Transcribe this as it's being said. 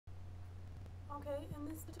Okay, in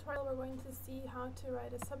this tutorial we're going to see how to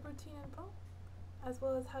write a subroutine in Perl, as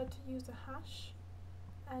well as how to use a hash,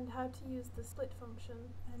 and how to use the split function,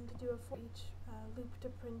 and to do a for each loop to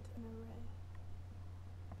print an array.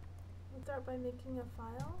 We'll start by making a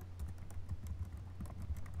file.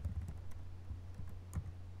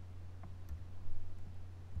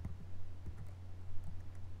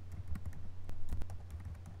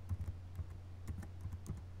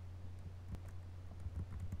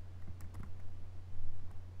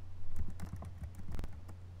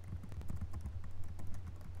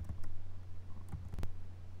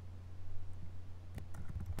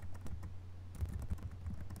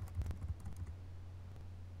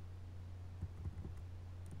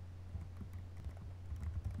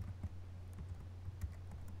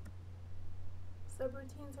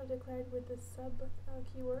 Subroutines are declared with the sub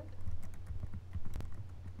keyword.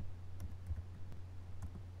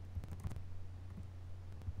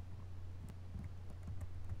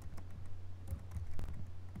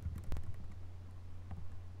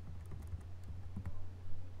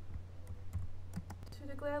 To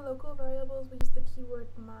declare local variables, we use the keyword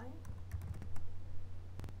my.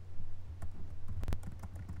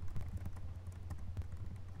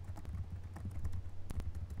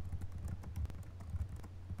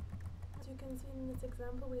 As you can see in this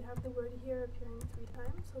example, we have the word here appearing 3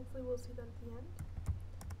 times. Hopefully we'll see that at the end.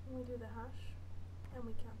 And we do the hash, and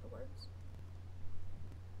we count the words.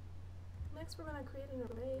 Next we're going to create an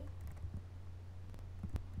array,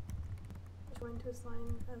 which we're going to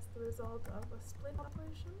assign as the result of a split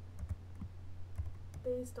operation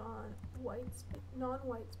based on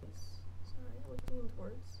non-white space, which means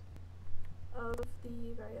words, of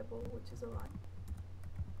the variable, which is a line.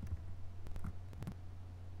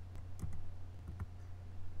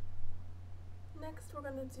 Next we're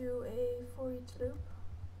going to do a for each loop.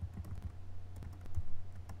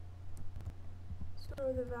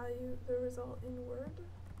 Store the result in word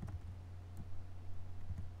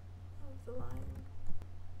of the line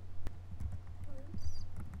words.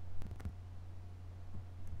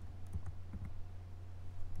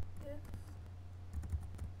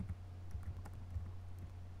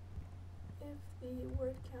 If the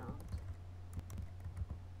word count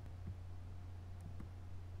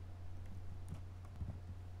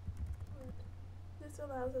this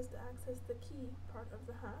allows us to access the key part of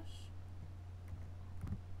the hash.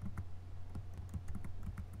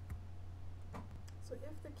 So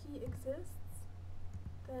if the key exists,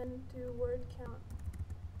 then do word count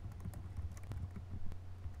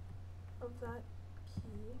of that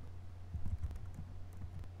key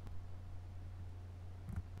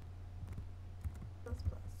plus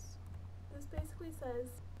plus. This basically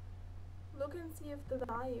says, look and see if the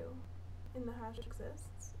value in the hash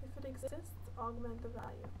exists. If it exists, augment the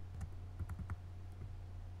value.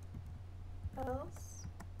 Else,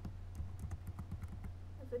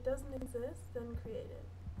 if it doesn't exist, then create it.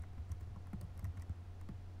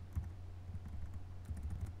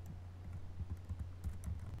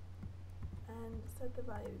 And set the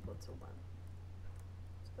value equal to 1.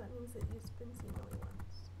 So that means that you've been seen only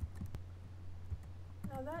once.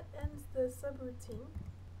 Now that ends the subroutine.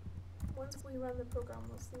 Once we run the program,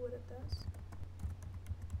 we'll see what it does.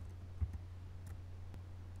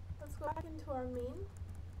 Let's go back into our main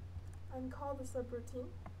and call the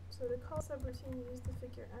subroutine. So to call subroutine, use the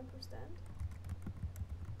figure ampersand,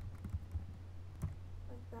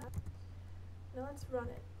 like that. Now let's run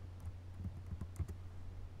it.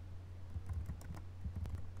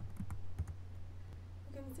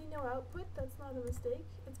 You can see no output. That's not a mistake.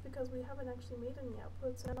 It's because we haven't actually made any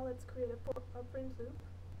output. So now let's create a print loop.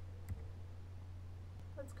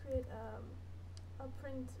 Let's create a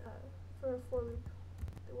print for a for loop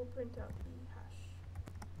that will print out the hash.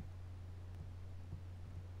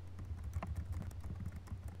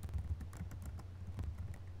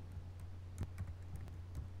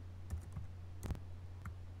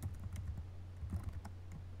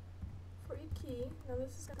 For each key, now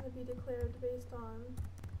this is going to be declared based on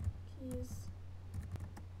keys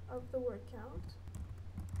of the word count.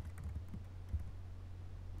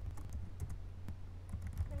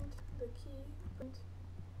 Print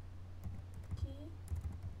key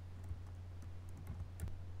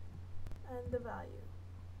and the value,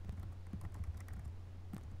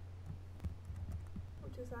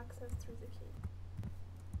 which is accessed through the key,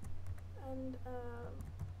 and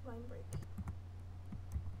line break.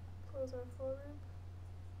 Close our for loop,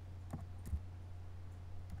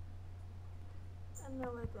 and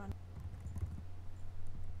now let run.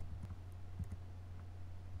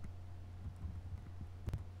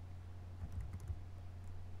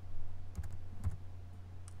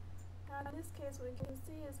 In this case, what we can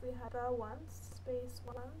see is we had once, space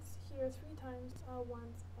once, here 3 times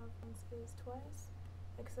once of once is twice,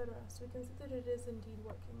 etc. So we can see that it is indeed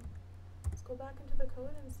working. Let's go back into the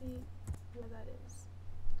code and see where that is.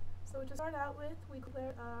 So to start out with, we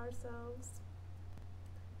declare ourselves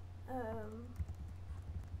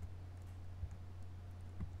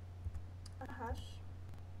a hash.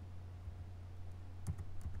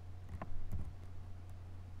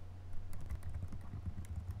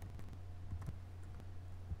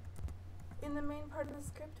 In the main part of the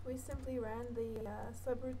script, we simply ran the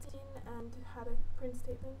subroutine and had a print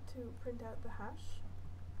statement to print out the hash.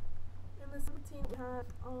 In the subroutine, we have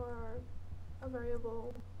a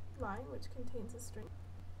variable line which contains a string.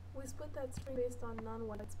 We split that string based on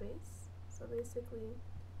non-white space, so basically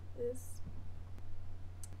this.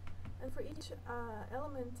 And for each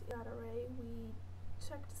element in that array, we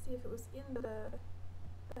check to see if it was in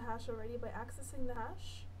the hash already by accessing the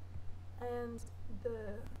hash and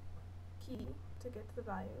the key to get to the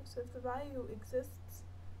value. So if the value exists,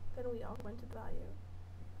 then we also went to the value.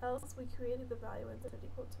 Else we created the value and set it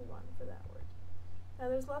equal to 1 for that word. Now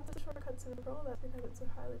there's lots of shortcuts in Perl, that's because it's a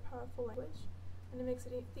highly powerful language, and it makes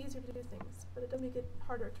it easier to do things, but it does make it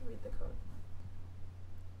harder to read the code.